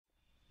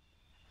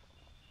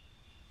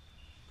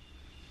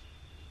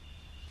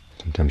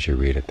Sometimes you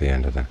read at the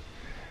end of the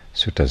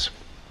suttas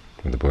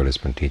when the Buddha's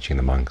been teaching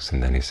the monks,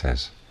 and then he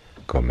says,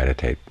 go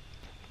meditate.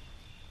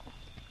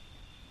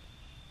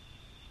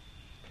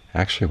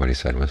 Actually what he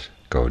said was,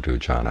 go do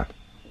jhana.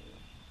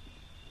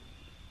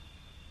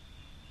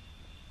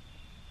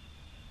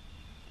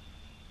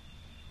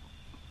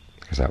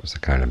 Because that was the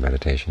kind of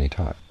meditation he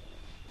taught.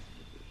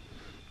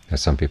 Now,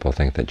 some people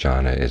think that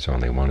jhana is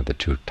only one of the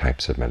two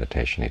types of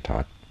meditation he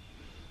taught,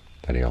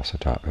 that he also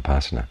taught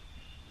vipassana.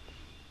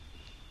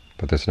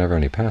 But there's never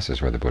any passage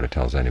where the Buddha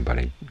tells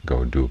anybody,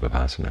 go do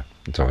vipassana.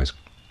 It's always,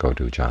 go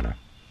do jhana.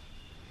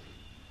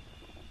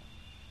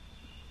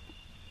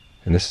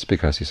 And this is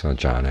because he saw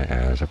jhana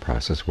as a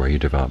process where you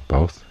develop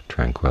both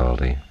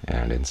tranquility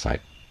and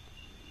insight.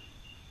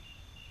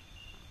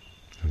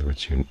 In other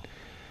words, you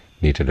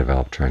need to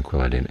develop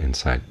tranquility and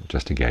insight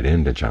just to get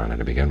into jhana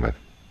to begin with,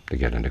 to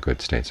get into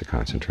good states of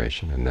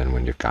concentration. And then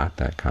when you've got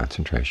that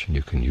concentration,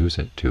 you can use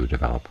it to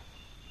develop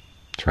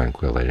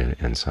tranquility and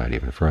insight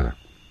even further.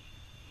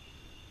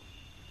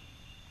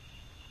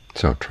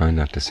 So try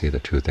not to see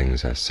the two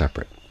things as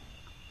separate.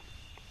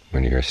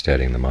 When you're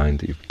steadying the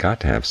mind, you've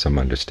got to have some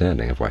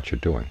understanding of what you're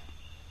doing.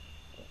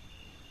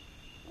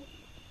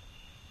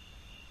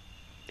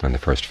 And the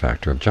first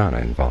factor of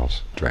jhana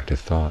involves directed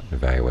thought and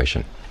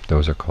evaluation.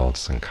 Those are called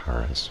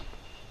sankharas,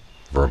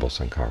 verbal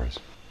sankharas.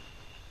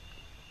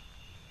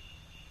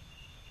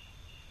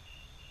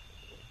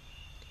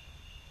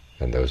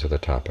 And those are the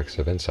topics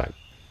of insight.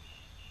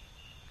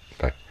 In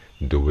fact,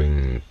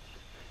 doing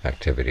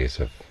activities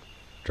of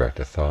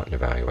directed thought and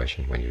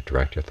evaluation, when you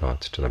direct your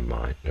thoughts to the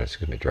mind,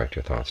 direct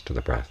your thoughts to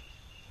the breath,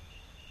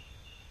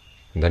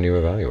 and then you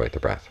evaluate the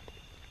breath.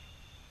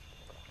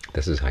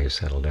 This is how you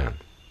settle down.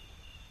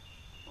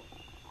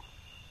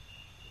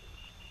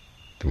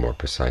 The more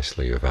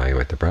precisely you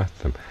evaluate the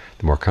breath,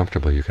 the more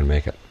comfortable you can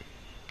make it.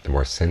 The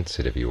more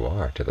sensitive you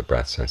are to the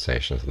breath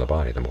sensations in the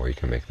body, the more you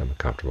can make them a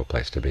comfortable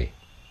place to be.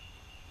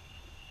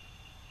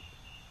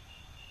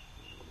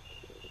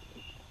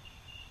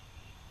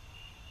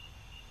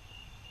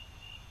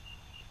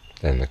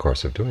 And in the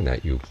course of doing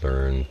that, you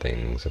learn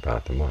things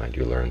about the mind.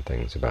 You learn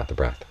things about the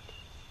breath.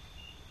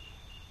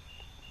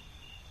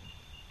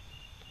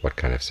 What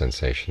kind of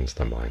sensations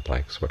the mind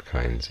likes, what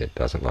kinds it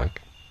doesn't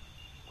like,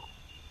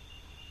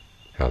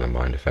 how the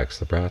mind affects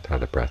the breath, how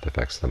the breath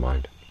affects the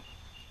mind.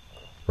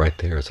 Right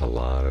there is a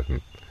lot of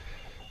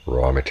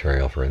raw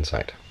material for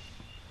insight.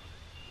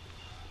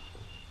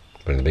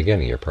 But in the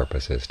beginning, your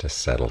purpose is to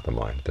settle the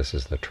mind. This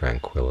is the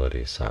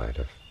tranquility side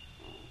of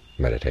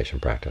meditation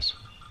practice.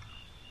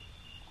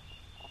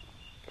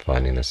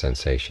 Finding the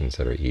sensations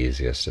that are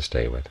easiest to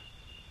stay with.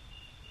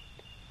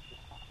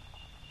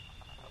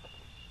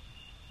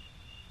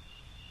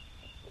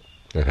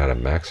 And how to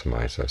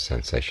maximize those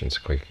sensations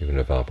so you can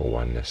develop a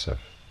oneness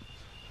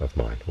of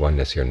mind.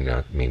 Oneness here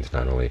means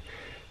not only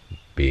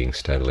being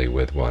steadily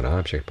with one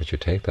object, but you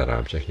take that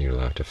object and you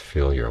allow it to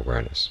fill your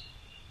awareness.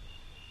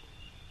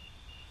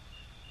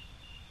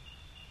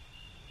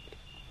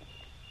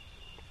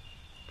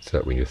 So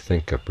that when you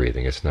think of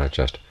breathing, it's not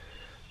just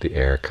the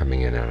air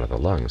coming in and out of the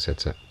lungs.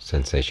 It's a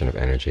sensation of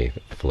energy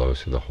that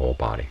flows through the whole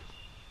body.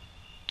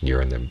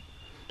 You're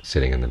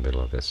sitting in the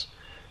middle of this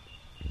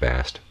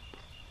vast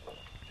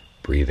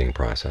breathing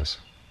process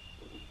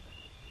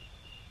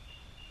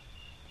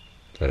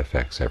that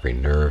affects every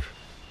nerve,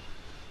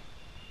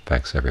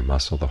 affects every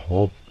muscle, the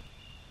whole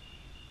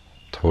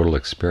total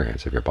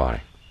experience of your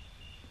body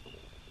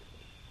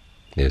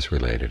is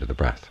related to the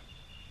breath.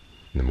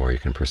 And the more you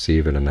can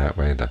perceive it in that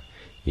way, the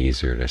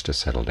easier it is to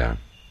settle down.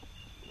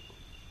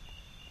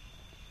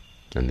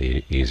 And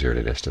the easier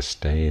it is to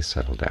stay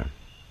settled down.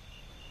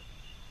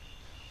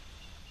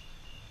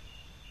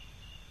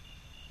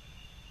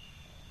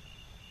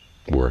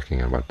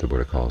 Working on what the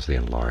Buddha calls the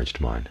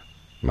enlarged mind,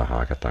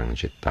 mahagatang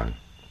cittang,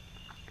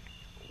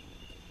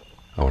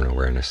 an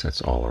awareness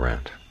that's all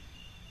around.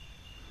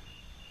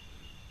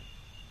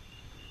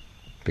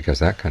 Because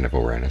that kind of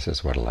awareness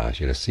is what allows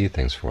you to see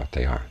things for what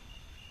they are.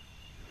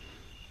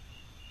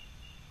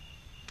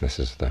 This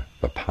is the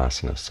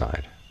vipassana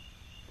side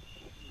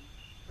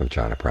of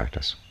jhana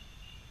practice.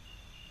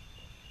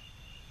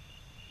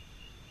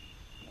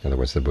 In other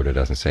words, the Buddha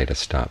doesn't say to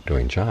stop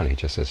doing jhana, he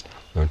just says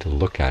learn to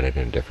look at it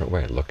in a different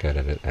way, look at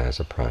it as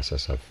a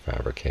process of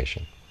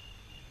fabrication,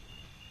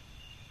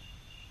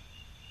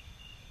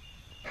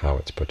 how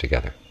it's put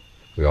together.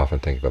 We often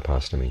think of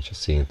vipassana means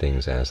just seeing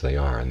things as they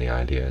are, and the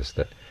idea is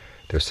that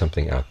there's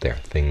something out there,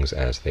 things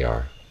as they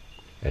are,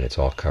 and it's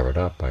all covered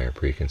up by our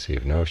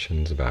preconceived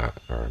notions about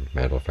our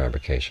mental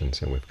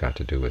fabrications, and we've got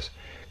to do is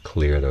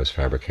clear those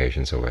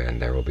fabrications away,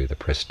 and there will be the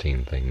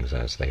pristine things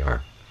as they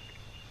are.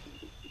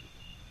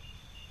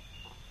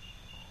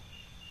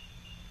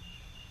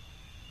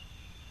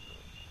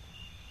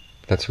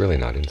 That's really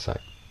not insight.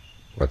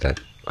 What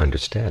that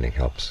understanding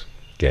helps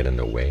get in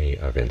the way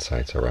of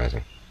insights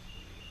arising.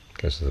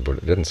 Because the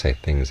Buddha didn't say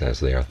things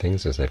as they are,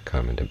 things as they've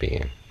come into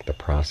being. The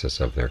process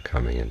of their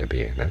coming into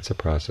being. That's a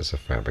process of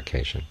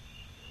fabrication.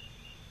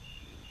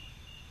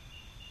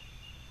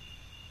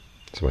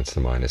 So once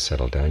the mind is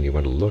settled down, you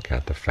want to look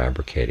at the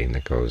fabricating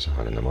that goes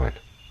on in the mind,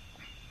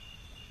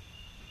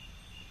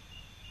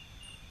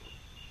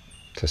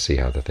 to see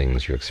how the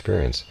things you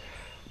experience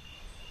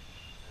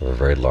have a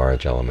very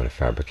large element of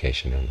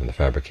fabrication, and the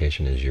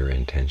fabrication is your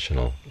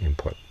intentional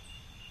input.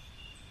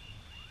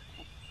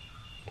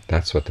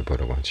 That's what the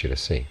Buddha wants you to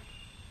see.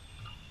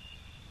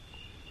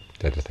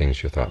 That the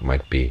things you thought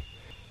might be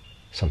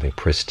something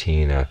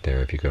pristine out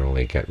there, if you could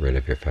only get rid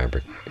of your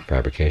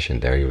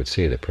fabrication, there you would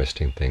see the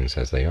pristine things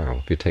as they are.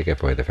 Well, if you take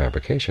away the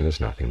fabrication, there's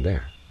nothing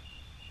there.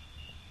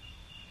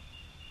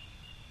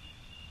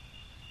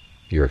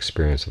 Your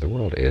experience of the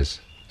world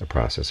is a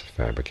process of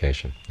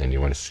fabrication, and you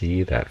want to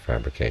see that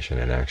fabrication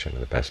in action.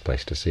 And the best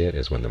place to see it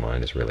is when the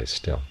mind is really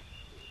still.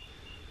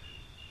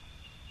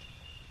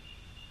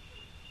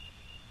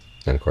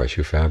 And of course,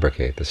 you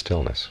fabricate the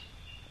stillness.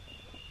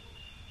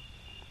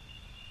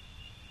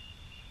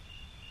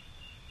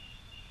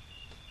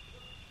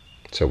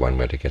 So one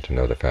way to get to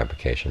know the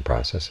fabrication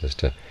process is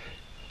to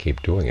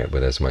keep doing it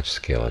with as much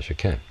skill as you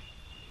can.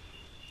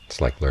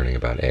 It's like learning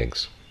about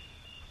eggs.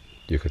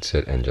 You could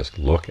sit and just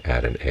look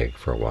at an egg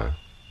for a while.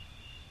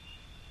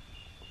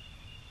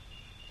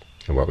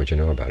 And what would you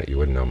know about it? You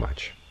wouldn't know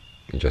much.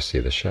 You just see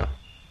the shell.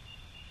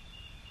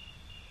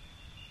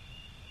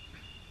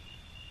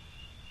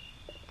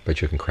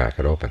 But you can crack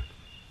it open.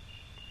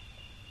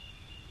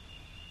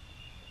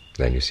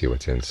 Then you see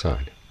what's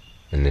inside.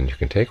 And then you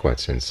can take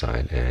what's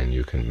inside and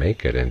you can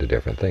make it into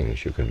different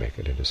things. You can make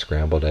it into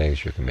scrambled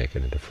eggs, you can make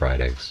it into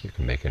fried eggs, you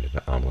can make it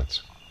into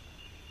omelets,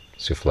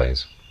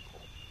 soufflés.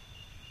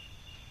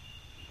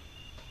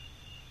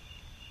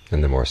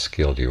 And the more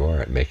skilled you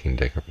are at making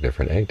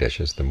different egg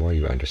dishes, the more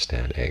you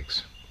understand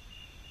eggs,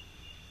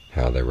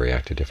 how they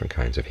react to different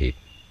kinds of heat,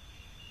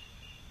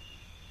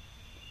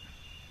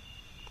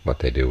 what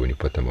they do when you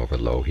put them over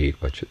low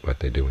heat, what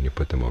they do when you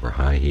put them over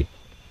high heat.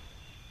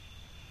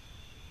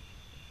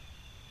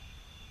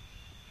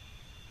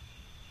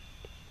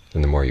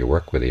 And the more you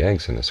work with the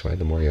eggs in this way,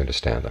 the more you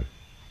understand them.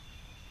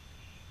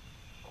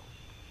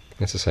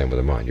 It's the same with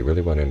the mind. You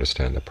really want to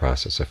understand the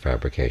process of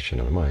fabrication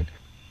of the mind.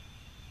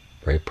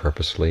 Very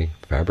purposefully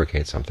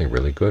fabricate something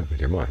really good with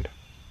your mind,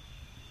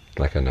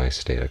 like a nice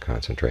state of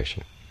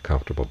concentration,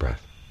 comfortable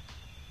breath.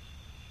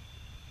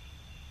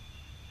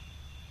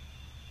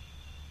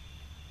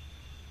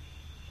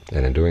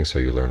 And in doing so,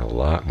 you learn a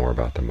lot more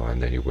about the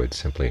mind than you would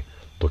simply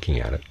looking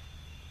at it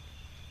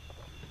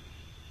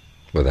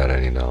without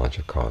any knowledge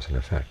of cause and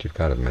effect. You've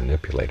got to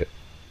manipulate it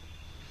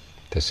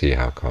to see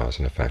how cause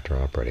and effect are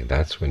operating.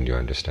 That's when you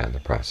understand the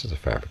process of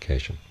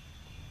fabrication.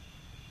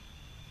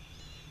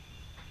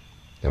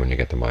 And when you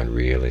get the mind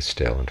really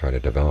still and try to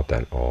develop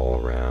that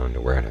all-around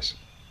awareness,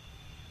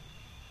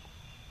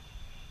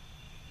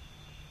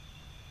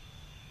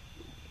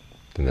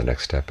 then the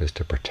next step is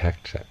to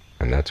protect it.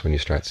 And that's when you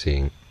start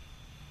seeing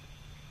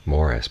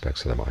more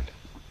aspects of the mind.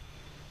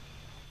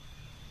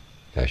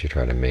 As you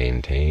try to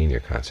maintain your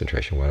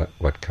concentration,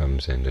 what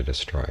comes in to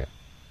destroy it?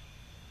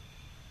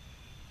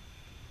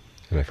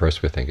 And at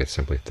first we think it's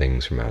simply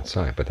things from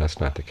outside, but that's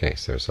not the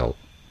case. There's a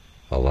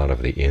lot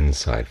of the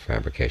inside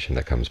fabrication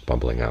that comes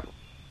bubbling up.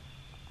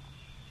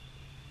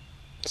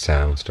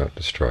 Sounds don't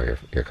destroy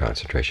your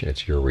concentration.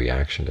 It's your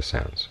reaction to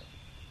sounds.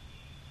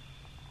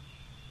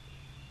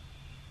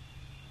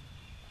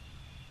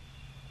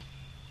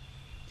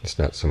 It's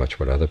not so much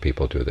what other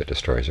people do that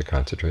destroys your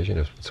concentration,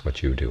 it's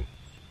what you do.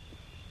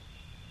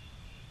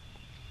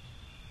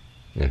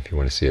 And if you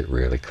want to see it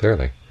really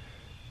clearly,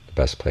 the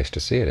best place to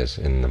see it is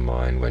in the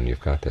mind when you've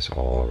got this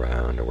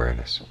all-around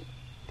awareness.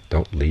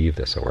 Don't leave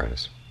this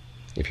awareness.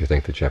 If you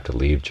think that you have to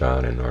leave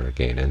jhana in order to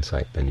gain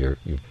insight, then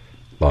you've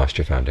lost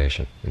your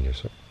foundation and you're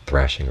sort of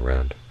thrashing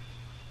around.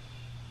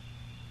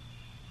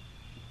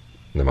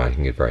 And the mind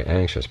can get very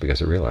anxious because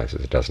it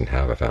realizes it doesn't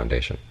have a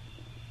foundation.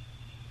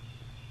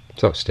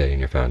 So stay in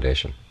your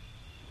foundation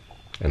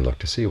and look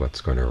to see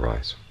what's going to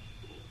arise.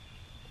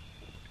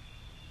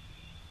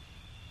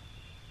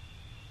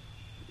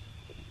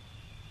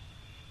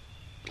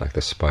 Like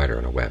the spider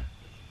in a web.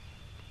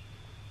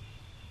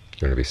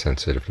 You're going to be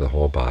sensitive to the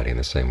whole body in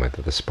the same way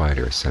that the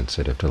spider is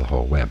sensitive to the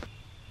whole web.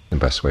 The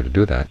best way to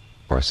do that,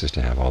 of course, is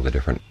to have all the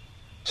different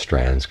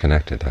strands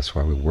connected. That's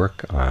why we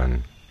work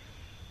on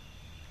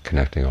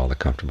connecting all the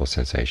comfortable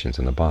sensations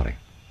in the body,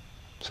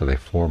 so they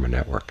form a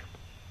network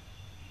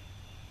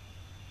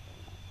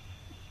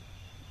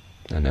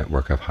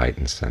of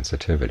heightened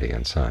sensitivity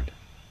inside.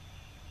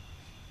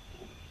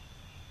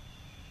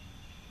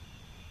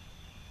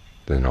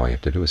 Then all you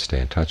have to do is stay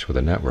in touch with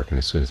the network, and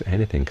as soon as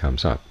anything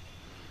comes up,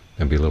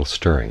 there'll be little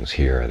stirrings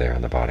here or there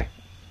in the body.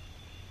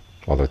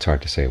 Although it's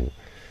hard to say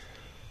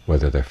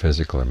whether they're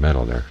physical or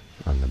mental, they're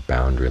on the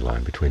boundary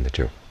line between the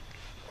two.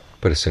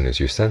 But as soon as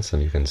you sense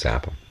them, you can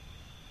zap them.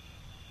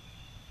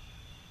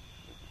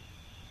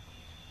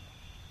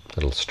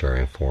 Little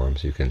stirring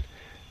forms, you can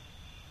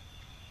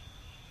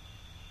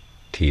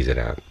tease it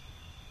out,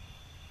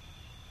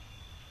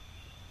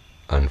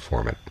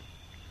 unform it.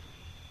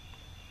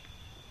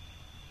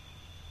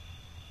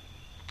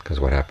 Because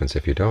what happens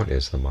if you don't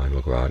is the mind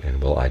will go out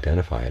and will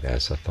identify it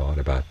as a thought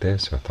about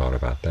this or thought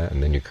about that,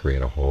 and then you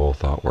create a whole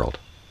thought world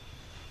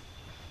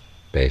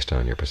based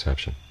on your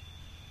perception.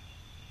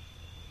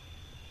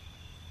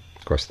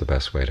 Of course, the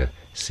best way to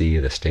see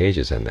the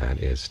stages in that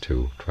is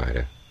to try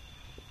to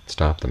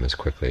stop them as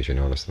quickly as you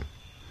notice them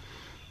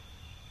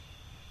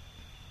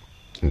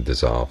and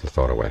dissolve the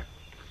thought away.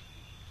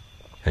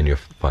 And you'll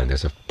find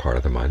there's a part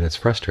of the mind that's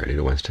frustrated.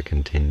 It wants to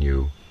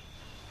continue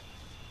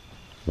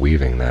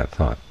weaving that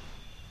thought,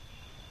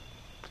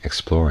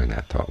 exploring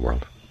that thought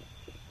world.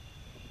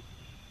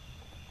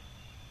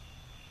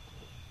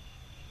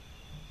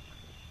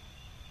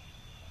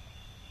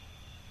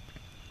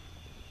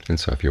 And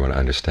so if you want to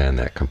understand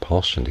that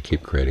compulsion to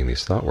keep creating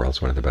these thought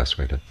worlds, one of the best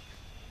ways to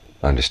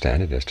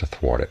understand it is to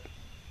thwart it.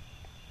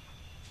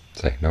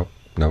 Say, nope,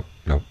 nope,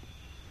 nope.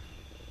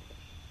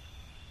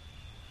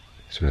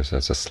 As soon as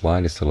there's the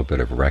slightest little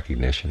bit of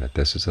recognition that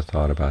this is a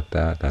thought about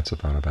that, that's a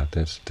thought about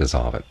this,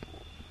 dissolve it,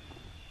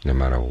 no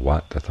matter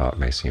what the thought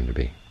may seem to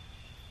be.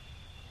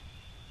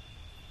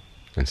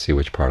 And see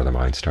which part of the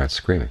mind starts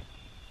screaming.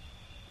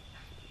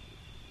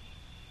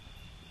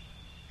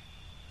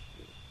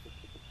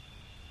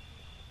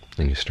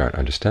 And you start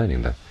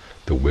understanding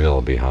the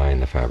will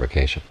behind the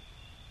fabrication.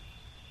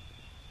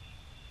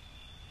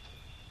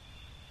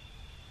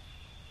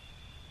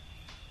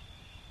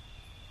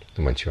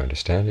 And once you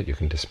understand it, you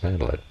can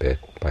dismantle it bit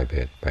by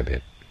bit by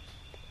bit.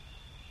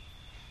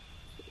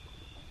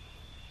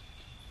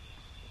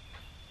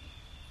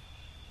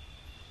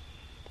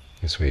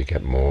 This way you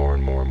get more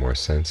and more and more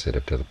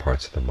sensitive to the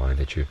parts of the mind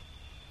that you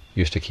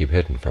used to keep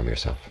hidden from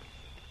yourself.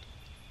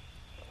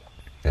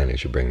 And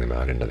as you bring them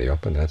out into the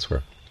open, that's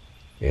where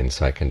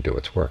insight can do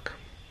its work.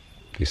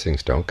 These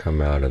things don't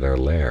come out of their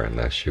lair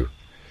unless you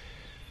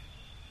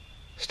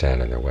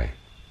stand in their way.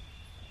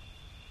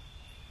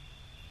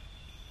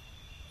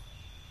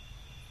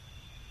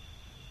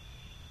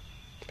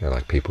 They're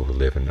like people who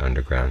live in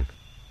underground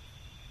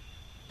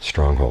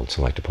strongholds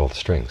and like to pull the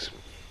strings.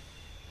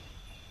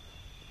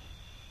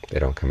 They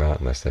don't come out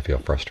unless they feel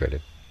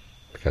frustrated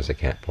because they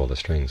can't pull the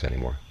strings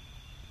anymore.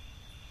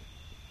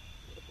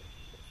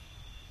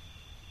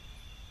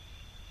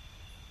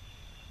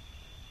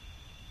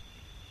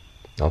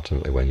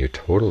 Ultimately, when you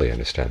totally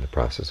understand the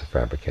process of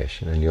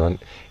fabrication, and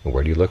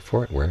where do you look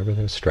for it? Wherever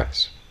there's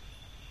stress.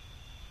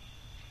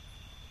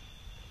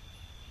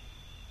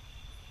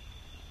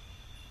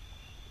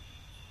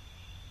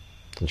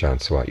 John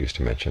Swat used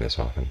to mention this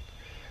often.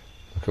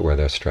 Look at where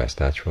there's stress.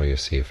 That's where you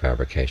see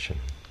fabrication.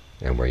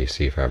 And where you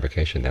see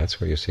fabrication,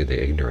 that's where you see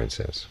the ignorance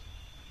is.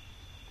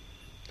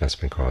 That's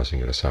been causing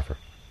you to suffer.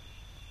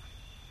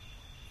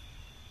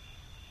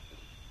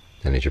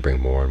 And as you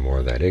bring more and more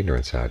of that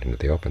ignorance out into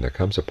the open, there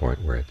comes a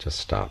point where it just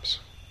stops.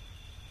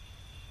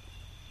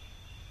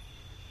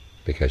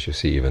 Because you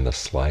see even the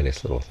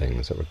slightest little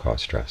things that would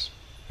cause stress,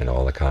 and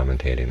all the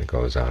commentating that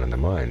goes on in the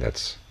mind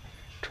that's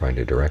trying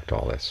to direct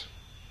all this.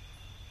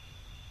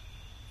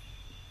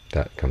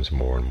 That comes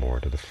more and more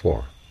to the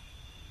fore.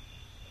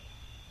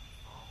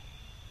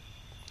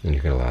 And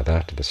you can allow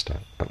that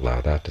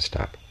to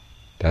stop.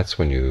 That's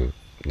when you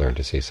learn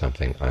to see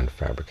something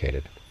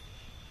unfabricated.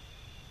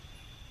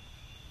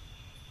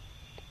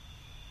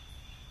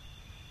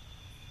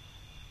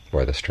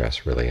 Where the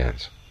stress really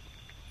ends.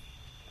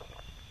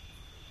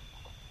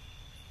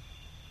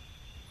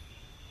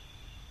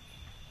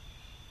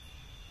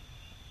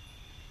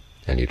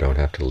 And you don't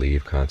have to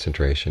leave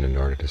concentration in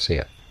order to see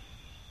it.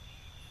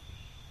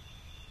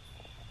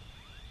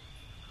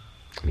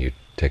 You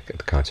take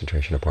the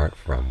concentration apart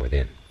from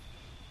within.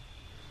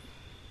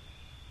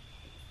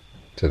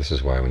 So this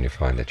is why when you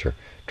find that you're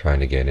trying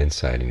to gain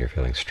insight and you're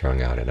feeling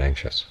strung out and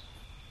anxious,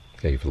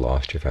 you've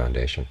lost your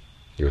foundation.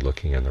 You're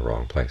looking in the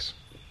wrong place.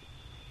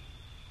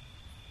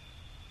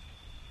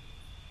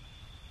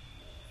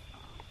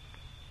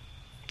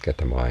 Get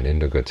the mind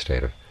into a good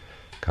state of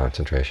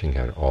concentration,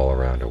 get it all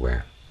around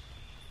aware.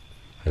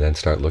 And then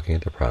start looking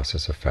at the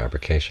process of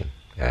fabrication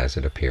as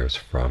it appears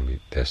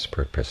from this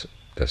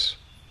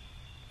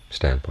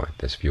standpoint,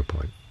 this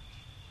viewpoint.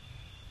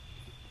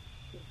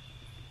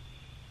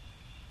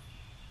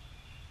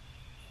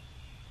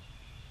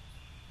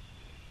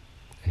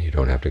 And you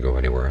don't have to go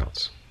anywhere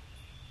else.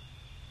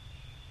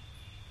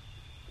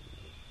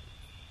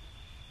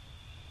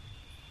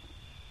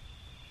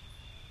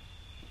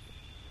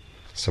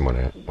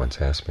 Someone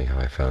once asked me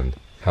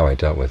how I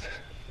dealt with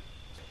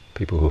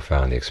people who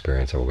found the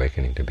experience of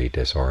awakening to be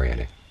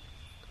disorienting.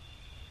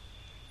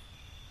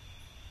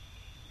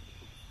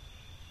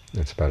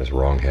 It's about as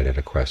wrong-headed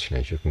a question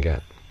as you can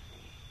get.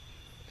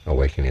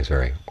 Awakening is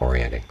very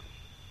orienting.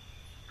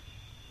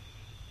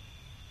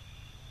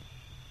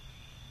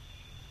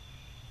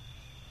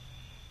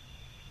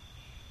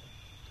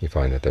 You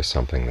find that there's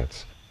something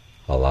that's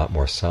a lot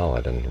more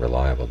solid and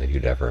reliable than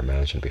you'd ever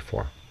imagined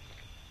before.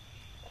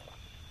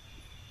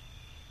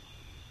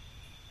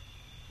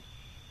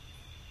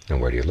 And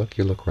where do you look?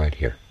 You look right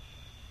here.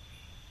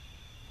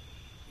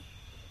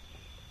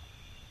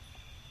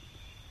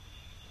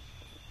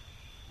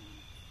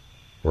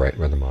 Right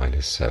where the mind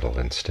is settled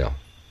and still.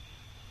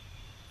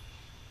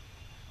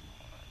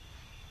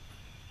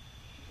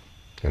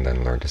 And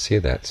then learn to see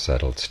that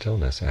settled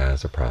stillness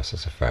as a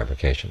process of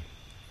fabrication.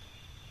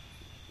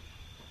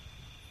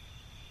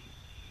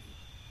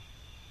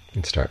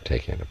 And start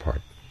taking it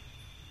apart.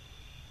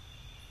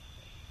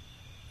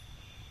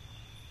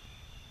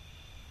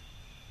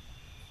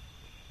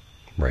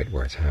 Right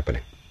where it's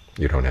happening.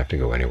 You don't have to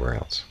go anywhere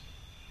else.